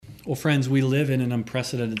Well, friends, we live in an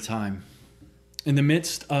unprecedented time. In the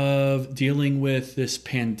midst of dealing with this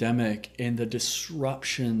pandemic and the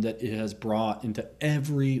disruption that it has brought into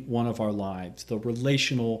every one of our lives, the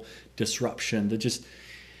relational disruption, the just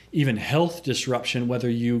even health disruption,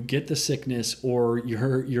 whether you get the sickness or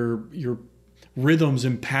your rhythms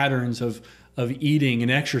and patterns of eating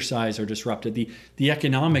and exercise are disrupted, the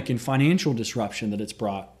economic and financial disruption that it's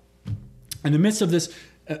brought. In the midst of this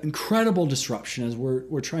incredible disruption, as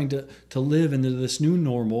we're trying to live into this new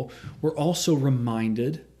normal, we're also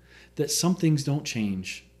reminded that some things don't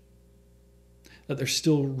change, that there's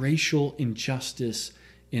still racial injustice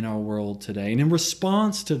in our world today. And in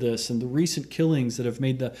response to this and the recent killings that have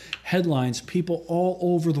made the headlines, people all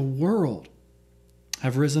over the world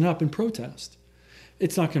have risen up in protest.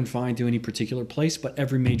 It's not confined to any particular place, but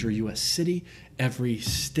every major U.S. city, every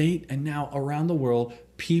state, and now around the world,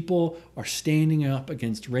 people are standing up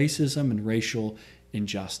against racism and racial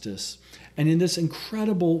injustice. And in this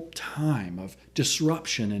incredible time of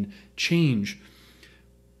disruption and change,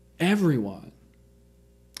 everyone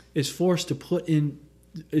is forced to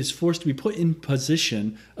be put in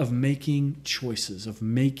position of making choices, of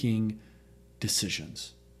making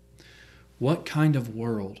decisions. What kind of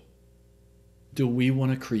world do we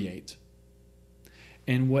want to create?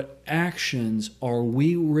 And what actions are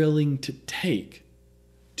we willing to take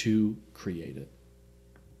to create it?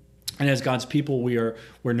 And as God's people, we're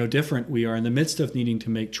no different. We are in the midst of needing to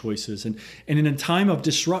make choices. And in a time of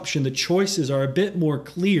disruption, the choices are a bit more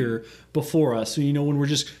clear before us. So, when we're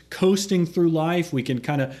just coasting through life, we can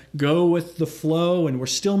kind of go with the flow, and we're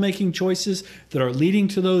still making choices that are leading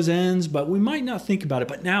to those ends, but we might not think about it.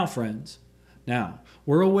 But now, friends,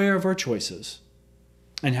 we're aware of our choices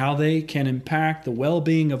and how they can impact the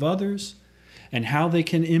well-being of others and how they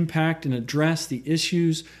can impact and address the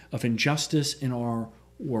issues of injustice in our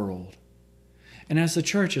world. And as the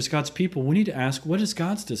church, as God's people, we need to ask, what is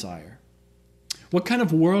God's desire? What kind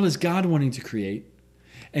of world is God wanting to create?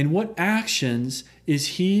 And what actions is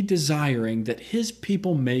He desiring that His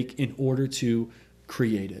people make in order to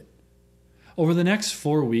create it? Over the next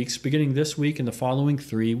 4 weeks, beginning this week and the following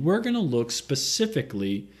 3, we're going to look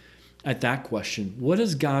specifically at that question. What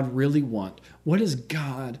does God really want? What does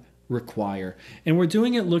God require? And we're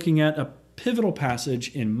doing it looking at a pivotal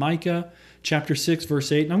passage in Micah chapter 6,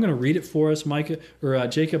 verse 8. And I'm going to read it for us.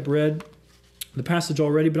 Jacob read the passage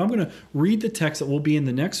already, but I'm going to read the text that will be in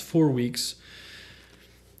the next 4 weeks.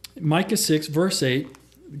 Micah 6, verse 8.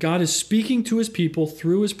 God is speaking to His people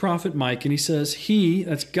through His prophet Micah, and He says,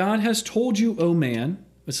 that's God has told you, O man.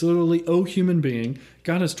 It's literally, O human being.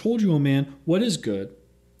 God has told you, O man, what is good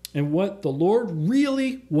and what the Lord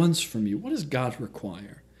really wants from you. What does God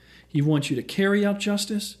require? He wants you to carry out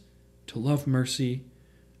justice, to love mercy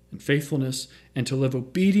and faithfulness, and to live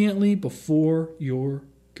obediently before your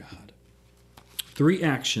God. 3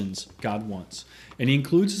 actions God wants. And He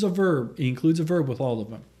includes a verb. He includes a verb with all of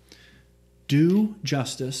them. Do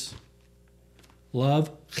justice,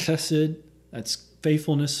 love chesed, that's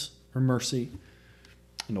faithfulness or mercy,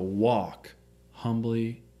 and to walk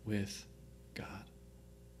humbly with God.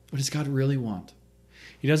 What does God really want?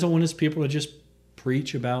 He doesn't want His people to just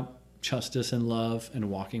preach about justice and love and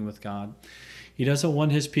walking with God. He doesn't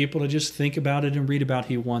want His people to just think about it and read about it.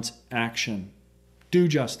 He wants action. Do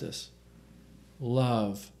justice,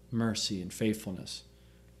 love, mercy, and faithfulness,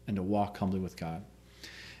 and to walk humbly with God.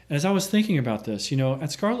 And as I was thinking about this,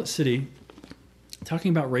 at Scarlet City,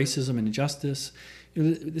 talking about racism and injustice,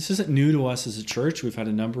 this isn't new to us as a church. We've had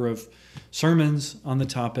a number of sermons on the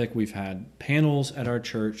topic. We've had panels at our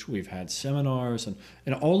church. We've had seminars,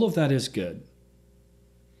 and all of that is good.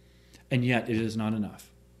 And yet it is not enough.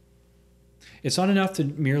 It's not enough to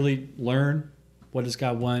merely learn what does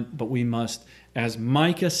God want, but we must, as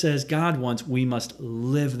Micah says God wants, we must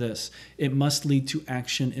live this. It must lead to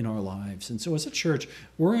action in our lives. And so as a church,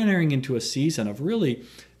 we're entering into a season of really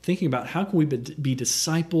thinking about how can we be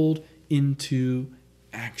discipled into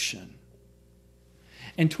action.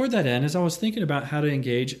 And toward that end, as I was thinking about how to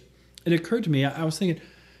engage, it occurred to me, I was thinking,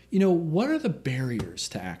 what are the barriers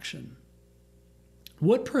to action?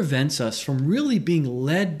 What prevents us from really being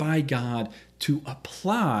led by God to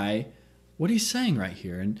apply what He's saying right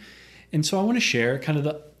here? And so I want to share kind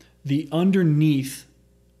of the underneath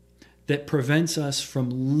that prevents us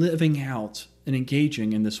from living out and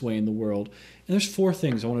engaging in this way in the world. And there's 4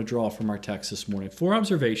 things I want to draw from our text this morning. 4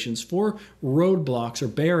 observations, 4 roadblocks or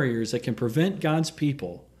barriers that can prevent God's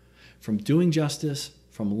people from doing justice,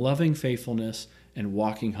 from loving faithfulness, and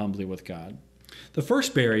walking humbly with God. The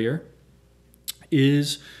first barrier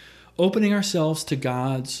is opening ourselves to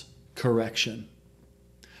God's correction.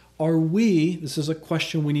 this is a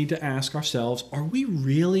question we need to ask ourselves, are we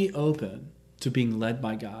really open to being led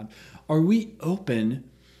by God? Are we open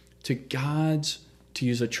to God's, to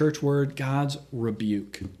use a church word, God's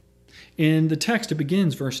rebuke? In the text, it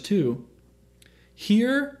begins, verse 2,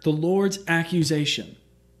 hear the Lord's accusation.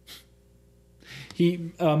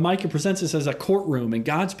 Micah presents this as a courtroom, and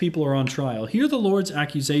God's people are on trial. Hear the Lord's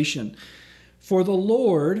accusation. For the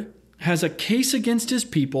Lord has a case against his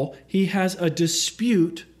people. He has a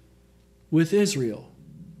dispute with Israel.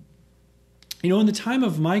 In the time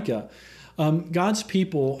of Micah, God's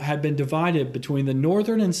people had been divided between the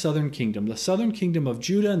northern and southern kingdom, the southern kingdom of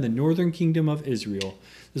Judah and the northern kingdom of Israel.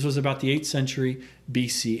 This was about the 8th century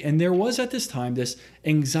BC. And there was at this time this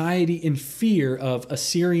anxiety and fear of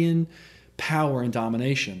Assyrian power and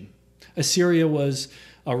domination. Assyria was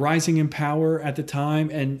rising in power at the time,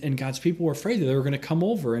 and God's people were afraid that they were going to come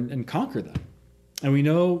over and conquer them. And we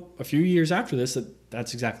know a few years after this that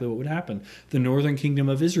that's exactly what would happen. The northern kingdom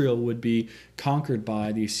of Israel would be conquered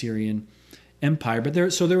by the Assyrian Empire. But there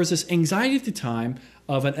was this anxiety at the time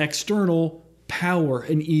of an external power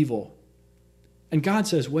and evil. And God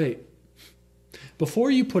says, wait,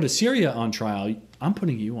 before you put Assyria on trial, I'm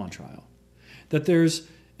putting you on trial. That there's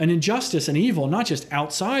an injustice and evil, not just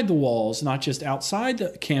outside the walls, not just outside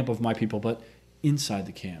the camp of my people, but inside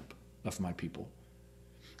the camp of my people.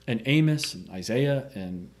 And Amos and Isaiah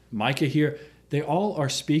and Micah here, they all are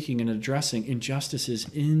speaking and addressing injustices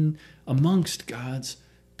in amongst God's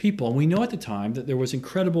people. And we know at the time that there was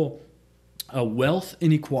incredible wealth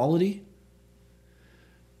inequality,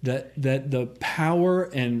 that the power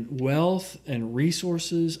and wealth and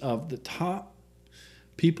resources of the top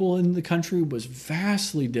people in the country was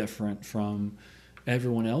vastly different from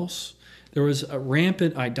everyone else. There was a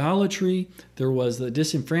rampant idolatry. There was the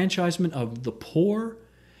disenfranchisement of the poor.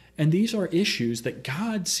 And these are issues that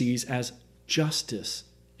God sees as justice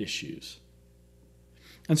issues.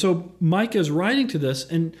 And so Micah is writing to this,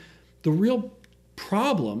 and the real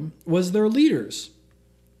problem was their leaders.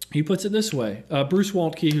 He puts it this way. Bruce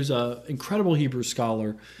Waltke, who's an incredible Hebrew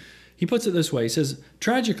scholar, he puts it this way. He says,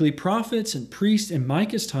 tragically, prophets and priests in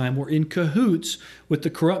Micah's time were in cahoots with the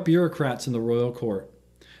corrupt bureaucrats in the royal court.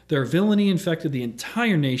 Their villainy infected the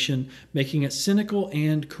entire nation, making it cynical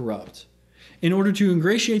and corrupt. In order to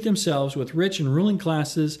ingratiate themselves with rich and ruling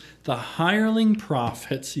classes, the hireling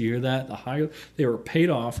prophets, you hear that? They were paid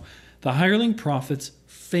off. The hireling prophets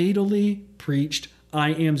fatally preached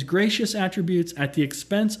I am's gracious attributes at the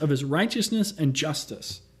expense of his righteousness and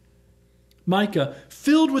justice. Micah,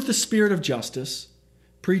 filled with the spirit of justice,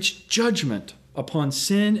 preached judgment upon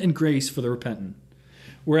sin and grace for the repentant.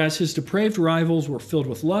 Whereas his depraved rivals were filled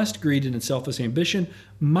with lust, greed, and selfish ambition,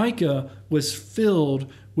 Micah was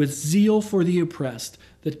filled with zeal for the oppressed,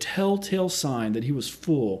 the telltale sign that he was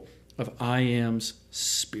full of I am's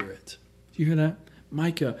spirit. Do you hear that?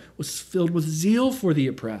 Micah was filled with zeal for the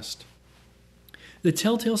oppressed, the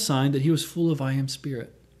telltale sign that he was full of I am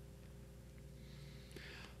spirit.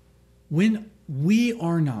 When we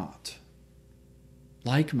are not,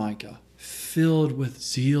 like Micah, filled with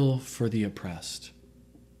zeal for the oppressed,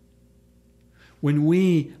 when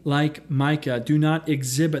we, like Micah, do not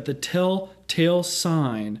exhibit the telltale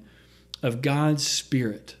sign of God's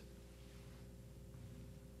Spirit,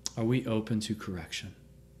 are we open to correction?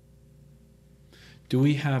 Do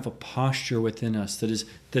we have a posture within us that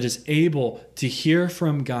is able to hear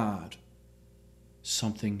from God?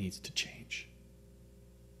 Something needs to change.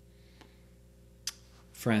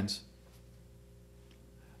 Friends,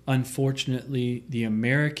 unfortunately, the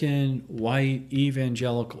American white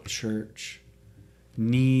evangelical church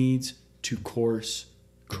needs to course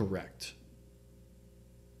correct.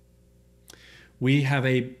 We have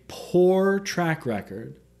a poor track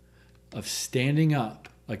record of standing up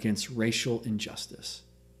against racial injustice.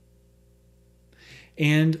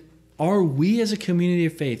 And are we as a community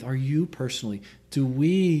of faith, are you personally, do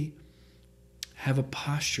we have a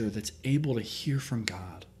posture that's able to hear from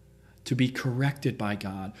God, to be corrected by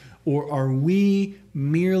God? Or are we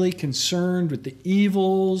merely concerned with the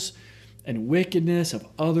evils and wickedness of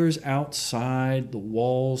others outside the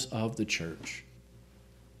walls of the church?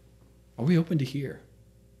 Are we open to hear?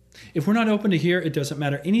 If we're not open to hear, it doesn't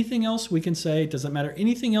matter anything else we can say. It doesn't matter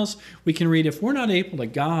anything else we can read. If we're not able to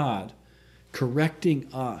God correcting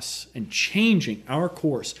us and changing our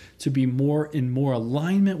course to be more in more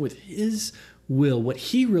alignment with His will, what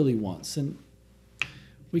He really wants, and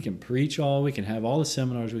we can preach we can have all the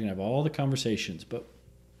seminars, we can have all the conversations, but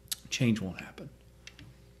change won't happen.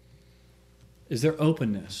 Is there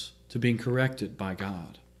openness to being corrected by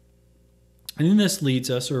God? And then this leads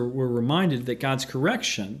us, or we're reminded that God's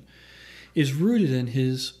correction is rooted in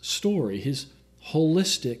His story, His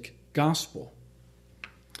holistic gospel.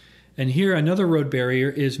 And here another road barrier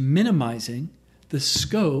is minimizing the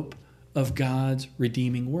scope of God's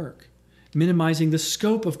redeeming work, minimizing the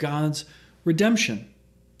scope of God's redemption.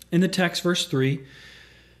 In the text, verse 3,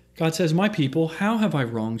 God says, "My people, how have I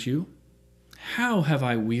wronged you? How have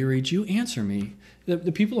I wearied you? Answer me."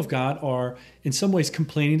 The people of God are in some ways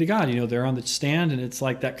complaining to God. They're on the stand and it's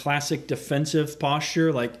like that classic defensive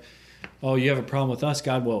posture, like, "Oh, you have a problem with us,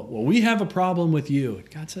 God. Well, we have a problem with you." And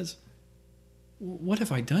God says, "What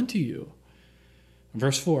have I done to you?"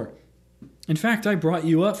 Verse 4, "In fact, I brought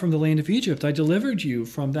you up from the land of Egypt. I delivered you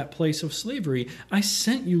from that place of slavery. I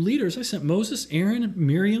sent you leaders. I sent Moses, Aaron,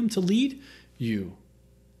 Miriam to lead you."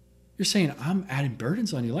 You're saying, "I'm adding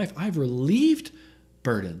burdens on your life." I've relieved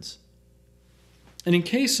burdens. And in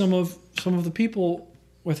case some of the people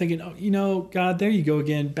were thinking, "Oh, God, there you go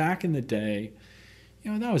again. Back in the day,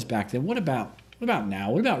 that was back then. What about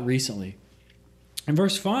now? What about recently?" In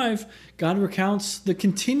verse 5, God recounts the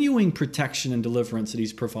continuing protection and deliverance that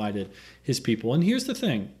he's provided his people. And here's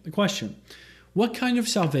the question. What kind of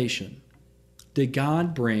salvation did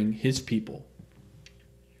God bring his people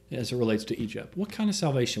as it relates to Egypt? What kind of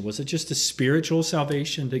salvation? Was it just a spiritual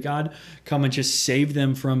salvation? Did God come and just save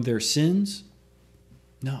them from their sins?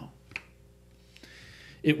 No.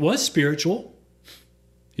 It was spiritual.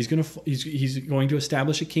 He's going to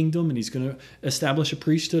establish a kingdom, and he's going to establish a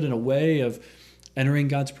priesthood and a way of entering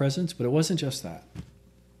God's presence, but it wasn't just that.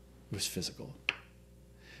 It was physical.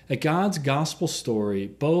 God's gospel story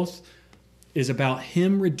both is about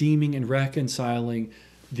him redeeming and reconciling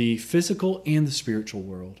the physical and the spiritual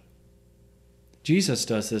world. Jesus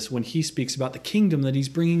does this when he speaks about the kingdom that he's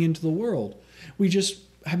bringing into the world. We just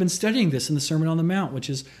have been studying this in the Sermon on the Mount, which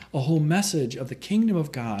is a whole message of the kingdom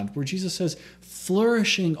of God, where Jesus says,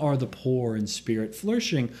 flourishing are the poor in spirit,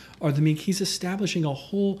 flourishing are the meek. He's establishing a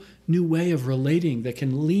whole new way of relating that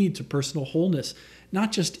can lead to personal wholeness,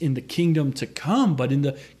 not just in the kingdom to come, but in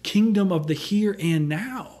the kingdom of the here and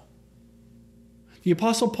now. The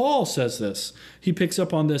Apostle Paul says this. He picks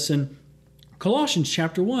up on this in Colossians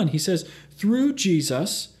chapter 1. He says, "Through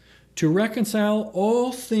Jesus, to reconcile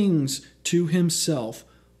all things to himself."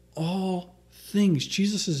 All things.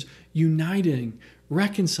 Jesus is uniting,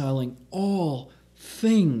 reconciling all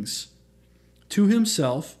things to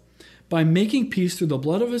himself by making peace through the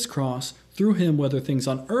blood of his cross, through him, whether things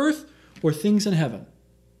on earth or things in heaven.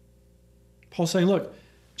 Paul's saying, look,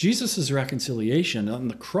 Jesus' reconciliation on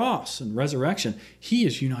the cross and resurrection, he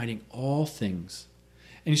is uniting all things.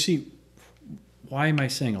 And you see, why am I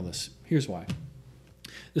saying all this? Here's why.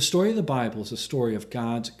 The story of the Bible is a story of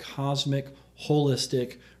God's cosmic,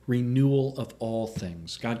 holistic renewal of all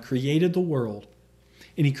things. God created the world,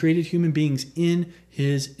 and he created human beings in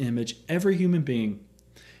his image. Every human being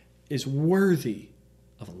is worthy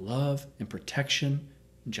of love and protection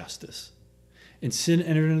and justice. And sin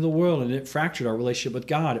entered into the world, and it fractured our relationship with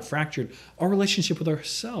God. It fractured our relationship with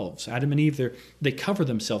ourselves. Adam and Eve, they cover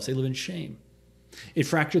themselves. They live in shame. It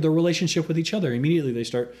fractured their relationship with each other. Immediately they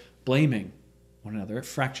start blaming one another. It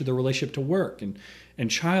fractured their relationship to work and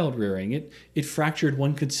child rearing. It fractured,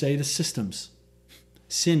 one could say, the systems.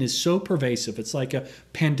 Sin is so pervasive. It's like a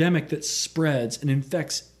pandemic that spreads and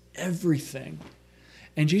infects everything.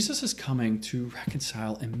 And Jesus is coming to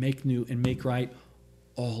reconcile and make new and make right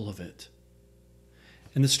all of it.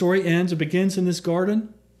 And the story ends, it begins in this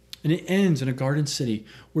garden, and it ends in a garden city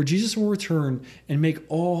where Jesus will return and make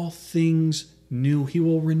all things new. He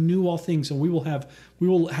will renew all things, and we will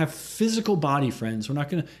have physical body, friends.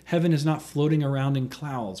 Heaven is not floating around in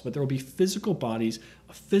clouds, but there will be physical bodies,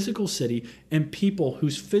 a physical city, and people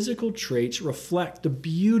whose physical traits reflect the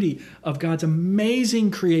beauty of God's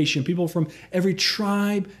amazing creation. People from every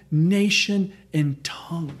tribe, nation, and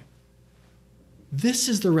tongue. This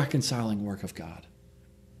is the reconciling work of God.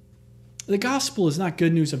 The gospel is not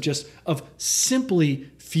good news of simply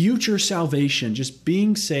future salvation, just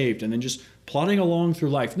being saved and then just plodding along through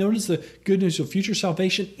life. Notice the good news of future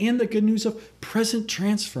salvation and the good news of present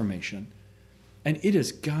transformation. And it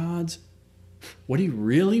is what he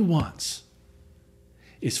really wants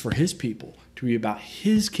is for his people to be about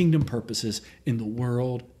his kingdom purposes in the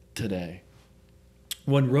world today.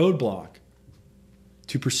 One roadblock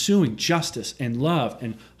to pursuing justice and love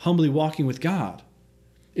and humbly walking with God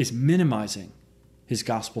is minimizing his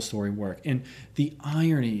gospel story work. And the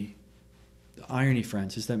irony,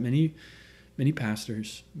 friends, is that many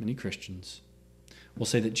pastors, many Christians will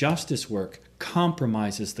say that justice work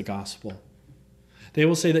compromises the gospel. They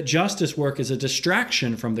will say that justice work is a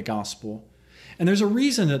distraction from the gospel. And there's a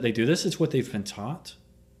reason that they do this. It's what they've been taught.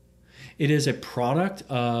 It is a product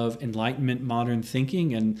of Enlightenment modern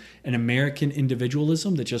thinking and an American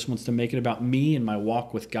individualism that just wants to make it about me and my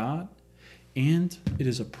walk with God. And it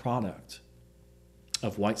is a product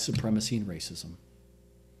of white supremacy and racism.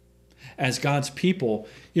 As God's people,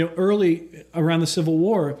 early around the Civil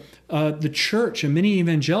War, the church and many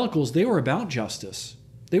evangelicals, they were about justice.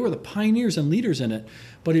 They were the pioneers and leaders in it.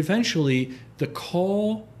 But eventually, the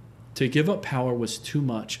call to give up power was too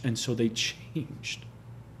much, and so they changed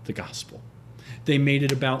the gospel. They made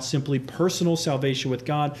it about simply personal salvation with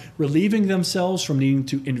God, relieving themselves from needing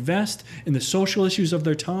to invest in the social issues of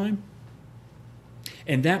their time.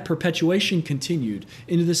 And that perpetuation continued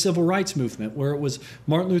into the civil rights movement, where it was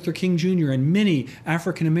Martin Luther King Jr. and many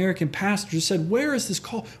African-American pastors said, where is this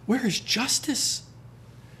call? Where is justice?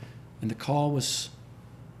 And the call was,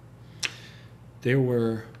 there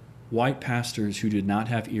were white pastors who did not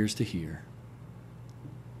have ears to hear.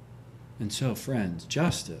 And so, friends,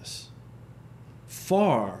 justice,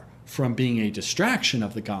 far from being a distraction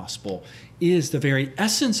of the gospel, is the very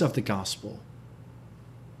essence of the gospel.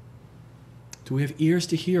 Do we have ears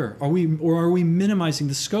to hear? Are we minimizing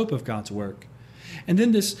the scope of God's work? And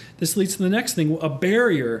then this leads to the next thing. A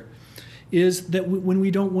barrier is that when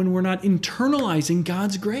we're not internalizing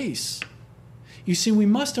God's grace. You see, we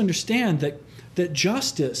must understand that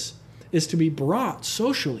justice is to be brought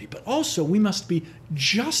socially, but also we must be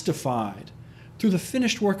justified through the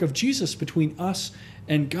finished work of Jesus between us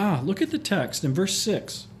and God. Look at the text in verse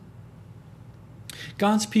 6.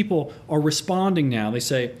 God's people are responding now. They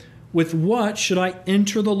say, with what should I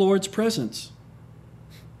enter the Lord's presence?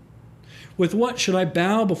 With what should I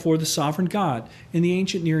bow before the sovereign God? In the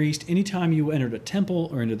ancient Near East, anytime you entered a temple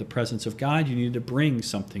or into the presence of God, you needed to bring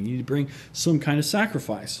something. You needed to bring some kind of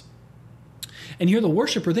sacrifice. And here the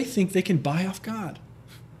worshiper, they think they can buy off God.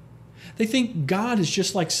 They think God is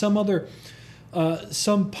just like some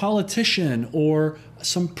politician or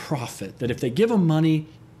some prophet, that if they give him money,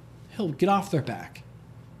 he'll get off their back.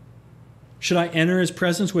 Should I enter his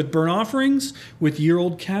presence with burnt offerings, with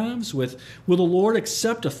year-old calves? Will the Lord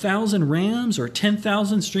accept 1,000 rams or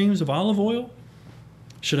 10,000 streams of olive oil?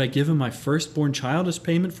 Should I give him my firstborn child as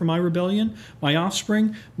payment for my rebellion, my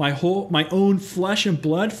offspring, my own flesh and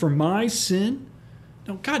blood for my sin?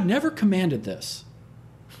 No, God never commanded this.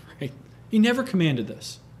 Right? He never commanded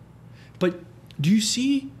this. But do you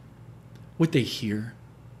see what they hear?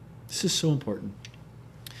 This is so important.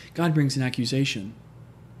 God brings an accusation.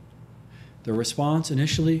 The response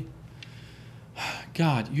initially,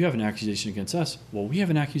 God, you have an accusation against us. Well, we have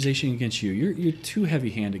an accusation against you. You're too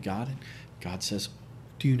heavy-handed, God. And God says,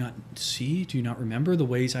 do you not see? Do you not remember the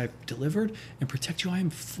ways I've delivered and protect you? I am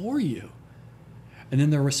for you. And then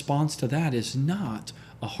their response to that is not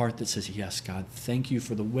a heart that says, yes, God, thank you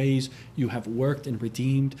for the ways you have worked and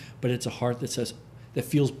redeemed, but it's a heart that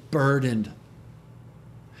feels burdened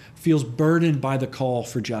by the call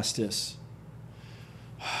for justice.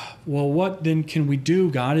 Well, what then can we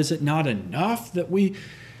do, God? Is it not enough that we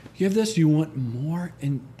give this? Do you want more?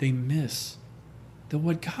 And they miss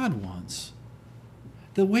what God wants.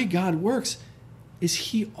 The way God works is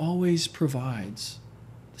he always provides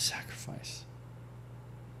the sacrifice.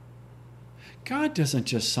 God doesn't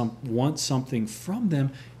just want something from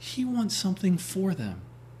them. He wants something for them.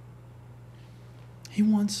 He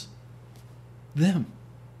wants them.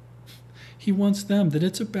 He wants them, that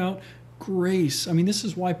it's about grace. I mean, this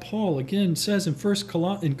is why Paul again says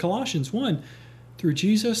in Colossians 1, through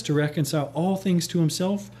Jesus to reconcile all things to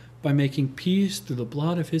himself by making peace through the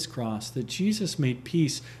blood of his cross, that Jesus made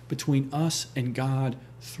peace between us and God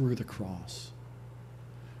through the cross.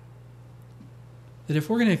 That if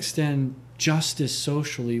we're going to extend justice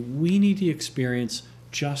socially, we need to experience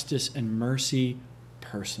justice and mercy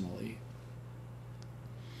personally.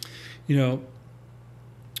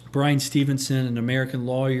 Brian Stevenson, an American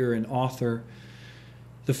lawyer and author,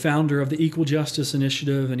 the founder of the Equal Justice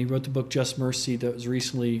Initiative, and he wrote the book Just Mercy that was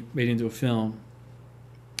recently made into a film.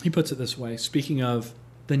 He puts it this way, speaking of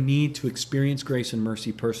the need to experience grace and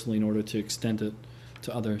mercy personally in order to extend it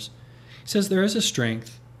to others. He says there is a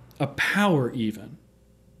strength, a power even,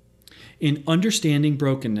 in understanding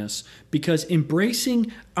brokenness, because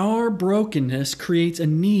embracing our brokenness creates a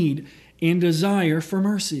need and desire for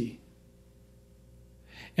mercy.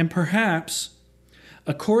 And perhaps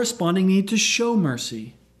a corresponding need to show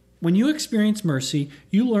mercy. When you experience mercy,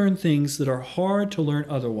 you learn things that are hard to learn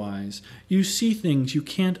otherwise. You see things you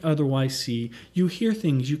can't otherwise see. You hear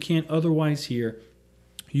things you can't otherwise hear.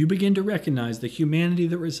 You begin to recognize the humanity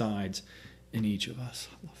that resides in each of us.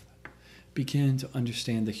 I love that. Begin to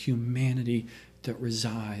understand the humanity that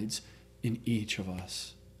resides in each of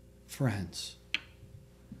us. Friends,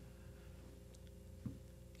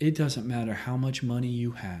 It doesn't matter how much money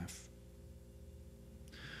you have,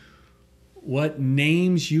 what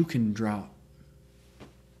names you can drop,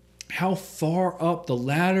 how far up the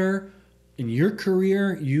ladder in your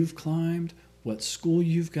career you've climbed, what school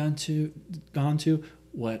you've gone to,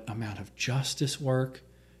 what amount of justice work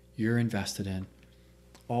you're invested in.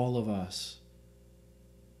 All of us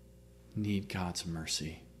need God's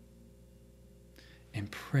mercy. And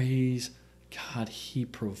praise God, He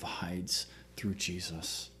provides through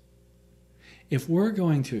Jesus. If we're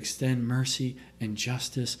going to extend mercy and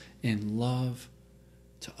justice and love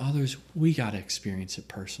to others, we got to experience it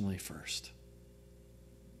personally first.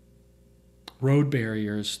 Road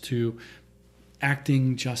barriers to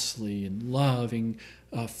acting justly and loving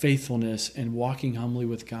faithfulness and walking humbly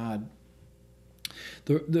with God.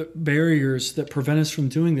 The barriers that prevent us from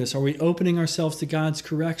doing this, are we opening ourselves to God's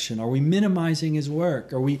correction? Are we minimizing His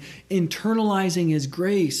work? Are we internalizing His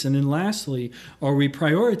grace? And then lastly, are we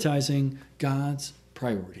prioritizing God's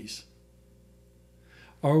priorities?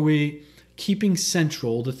 Are we keeping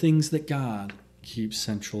central the things that God keeps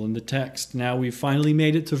central in the text? Now we've finally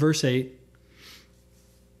made it to verse 8.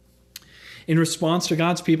 In response to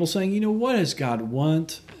God's people saying, what does God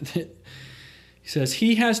want? He says,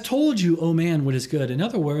 He has told you, O man, what is good. In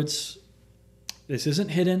other words, this isn't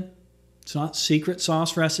hidden. It's not secret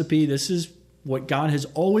sauce recipe. This is what God has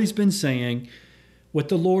always been saying, what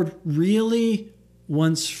the Lord really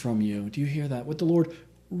wants from you. Do you hear that? What the Lord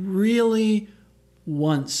really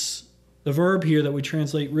wants. The verb here that we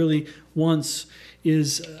translate really wants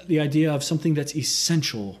is the idea of something that's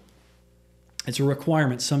essential. It's a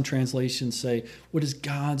requirement. Some translations say, what is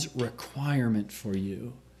God's requirement for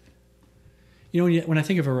you? When I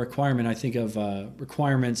think of a requirement, I think of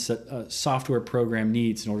requirements that a software program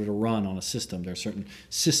needs in order to run on a system. There are certain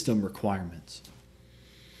system requirements.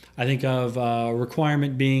 I think of a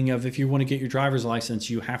requirement being of if you want to get your driver's license,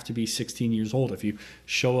 you have to be 16 years old. If you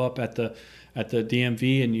show up at the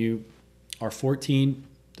DMV and you are 14,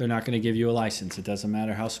 they're not going to give you a license. It doesn't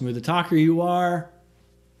matter how smooth a talker you are.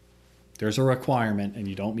 There's a requirement and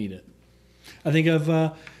you don't meet it. I think of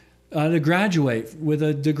to graduate with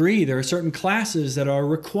a degree. There are certain classes that are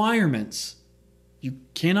requirements. You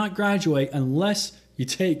cannot graduate unless you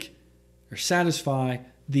take or satisfy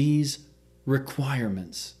these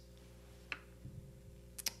requirements.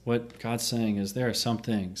 What God's saying is there are some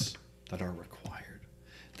things that are required,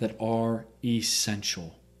 that are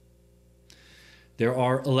essential. There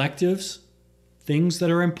are electives, things that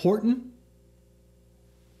are important,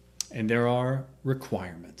 and there are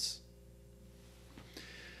requirements.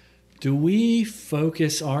 Do we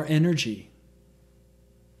focus our energy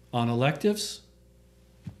on electives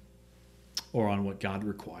or on what God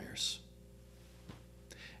requires?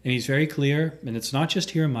 And He's very clear, and it's not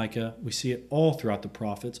just here in Micah. We see it all throughout the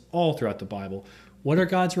prophets, all throughout the Bible. What are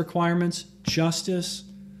God's requirements? Justice,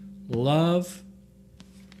 love,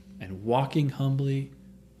 and walking humbly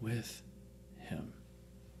with Him.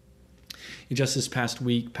 And just this past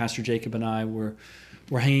week, Pastor Jacob and I were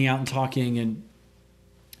hanging out and talking,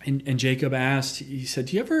 and Jacob asked, he said,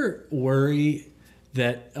 do you ever worry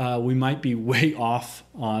that we might be way off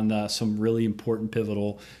on some really important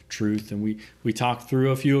pivotal truth? And we talked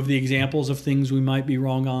through a few of the examples of things we might be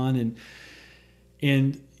wrong on.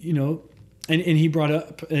 And he brought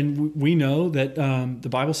up, and we know that the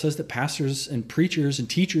Bible says that pastors and preachers and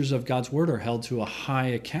teachers of God's word are held to a high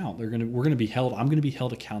account. I'm going to be held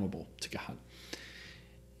accountable to God.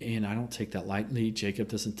 And I don't take that lightly. Jacob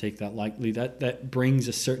doesn't take that lightly. That brings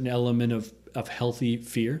a certain element of healthy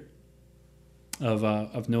fear,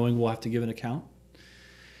 of knowing we'll have to give an account,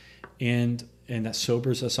 and that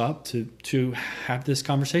sobers us up to have this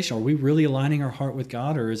conversation. Are we really aligning our heart with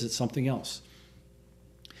God, or is it something else?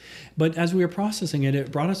 But as we were processing it,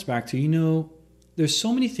 it brought us back to there's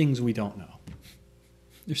so many things we don't know.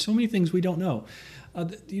 There's so many things we don't know.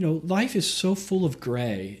 Life is so full of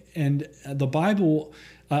gray, and the Bible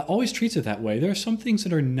always treats it that way. There are some things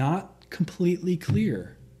that are not completely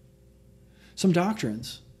clear. Some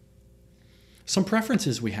doctrines, some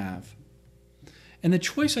preferences we have. And the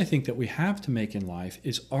choice I think that we have to make in life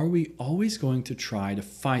is, are we always going to try to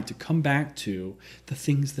fight to come back to the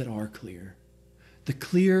things that are clear? The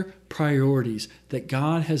clear priorities that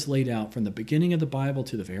God has laid out from the beginning of the Bible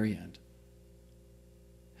to the very end.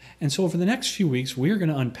 And so over the next few weeks, we're going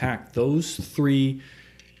to unpack those three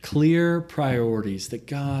clear priorities that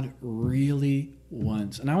God really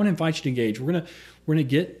wants. And I want to invite you to engage. We're going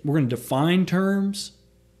to define terms.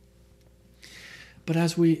 But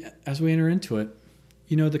as we enter into it,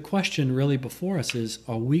 the question really before us is,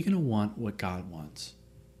 are we going to want what God wants?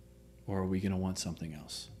 Or are we going to want something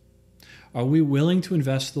else? Are we willing to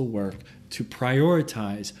invest the work to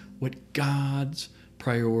prioritize what God's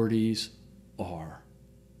priorities are?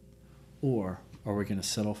 Or are we going to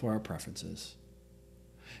settle for our preferences?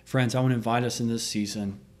 Friends, I want to invite us in this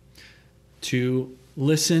season to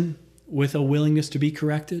listen with a willingness to be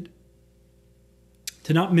corrected,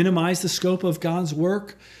 to not minimize the scope of God's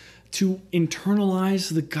work, to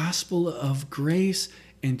internalize the gospel of grace,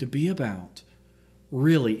 and to be about,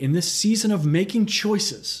 really, in this season of making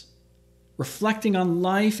choices, reflecting on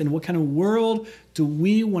life and what kind of world do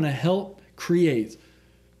we want to help create,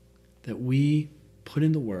 that we put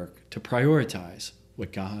in the work to prioritize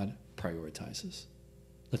what God prioritizes.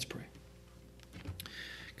 Let's pray.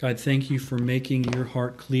 God, thank you for making your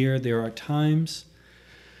heart clear. There are times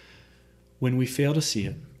when we fail to see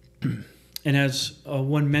it. And as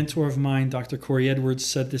one mentor of mine, Dr. Corey Edwards,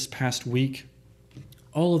 said this past week,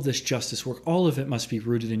 all of this justice work, all of it must be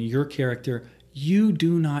rooted in your character. You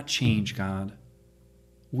do not change, God.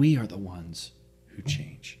 We are the ones who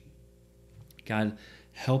change. God,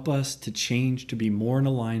 help us to change, to be more in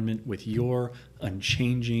alignment with your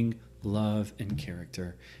unchanging love and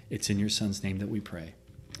character. It's in your Son's name that we pray.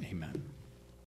 Amen.